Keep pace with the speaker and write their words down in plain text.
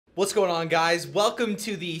What's going on, guys? Welcome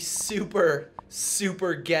to the super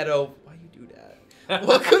ghetto. Why you do that?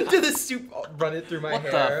 Welcome to the super. Oh, run it through my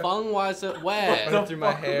hair. What the fun? Why is it wet? Run it through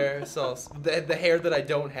my hair. So the hair that I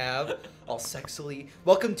don't have, all sexily.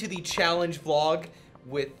 Welcome to the challenge vlog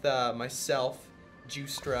with myself,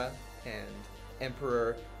 Juicetra, and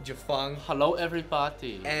Emperor JaFung. Hello,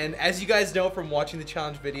 everybody. And as you guys know from watching the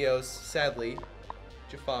challenge videos, sadly,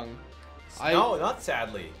 JaFung. No, not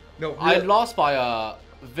sadly. No, I lost by a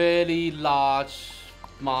very large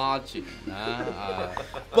margin.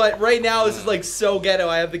 But right now this is like so ghetto.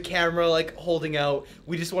 I have the camera like holding out.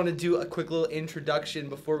 We just want to do a quick little introduction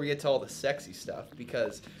before we get to all the sexy stuff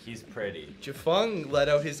because he's pretty. JaFung let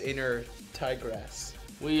out his inner tigress.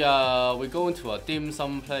 We going to a dim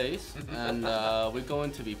sum place and we're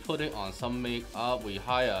going to be putting on some makeup. We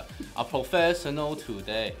hire a professional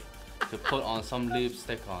today to put on some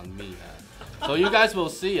lipstick on me. So you guys will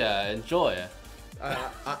see. Enjoy.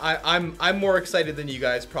 I'm more excited than you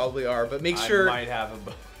guys probably are, but make sure I might have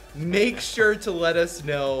a make sure to let us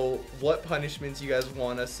know what punishments you guys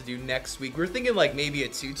want us to do next week. We're thinking like maybe a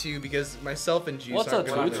tutu because myself and Juice What's aren't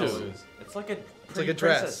a gonna tutu? lose. It's like a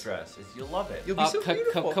dress. You'll love it. You'll be so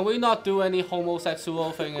beautiful. Can we not do any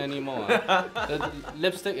homosexual thing anymore? The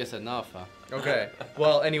lipstick is enough. Okay.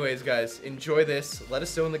 Well, anyways, guys, enjoy this. Let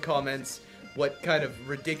us know in the comments what kind of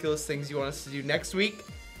ridiculous things you want us to do next week,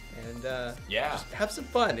 and yeah, just have some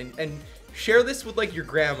fun and share this with like your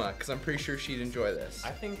grandma because I'm pretty sure she'd enjoy this.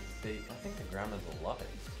 I think the grandmas will love it.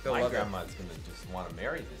 They'll My love grandma's gonna just want to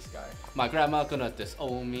marry this guy. My grandma gonna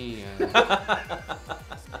disown me.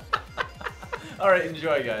 All right,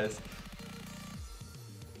 enjoy, guys.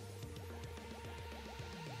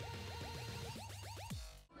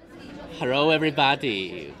 Hello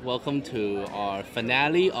everybody, welcome to our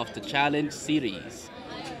finale of the challenge series.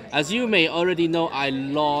 As you may already know, I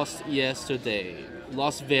lost yesterday,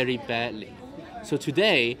 lost very badly. So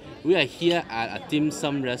today, we are here at a dim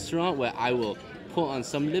sum restaurant where I will put on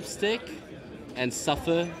some lipstick and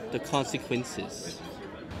suffer the consequences.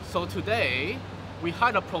 So today, we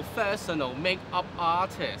hired a professional makeup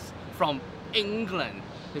artist from England.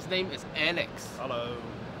 His name is Alex. Hello.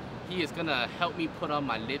 He is gonna help me put on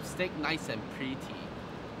my lipstick nice and pretty.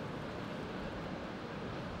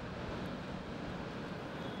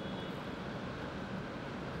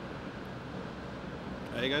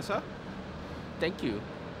 There you go, sir. Thank you.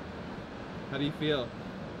 How do you feel?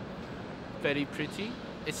 Very pretty.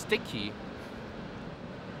 It's sticky.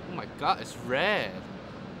 Oh my god, it's red.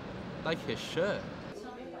 Like his shirt.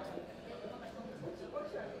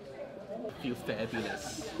 Feel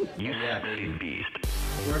fabulous. Yeah, baby.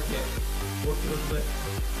 Work it. Work those lips.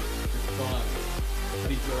 It's fun. How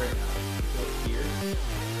do you feel right now? You feel here? You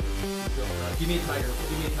feel give me a tiger.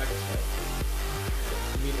 Give me a tiger spike.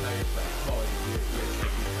 Give me a tiger spike.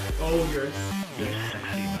 Oh, you're oh, you're a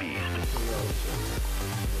sexy beast.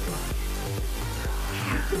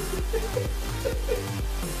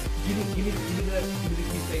 Give me the cute face. Give me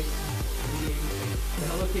the face. The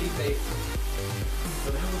Hello Kitty face.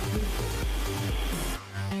 The Hello Kitty face.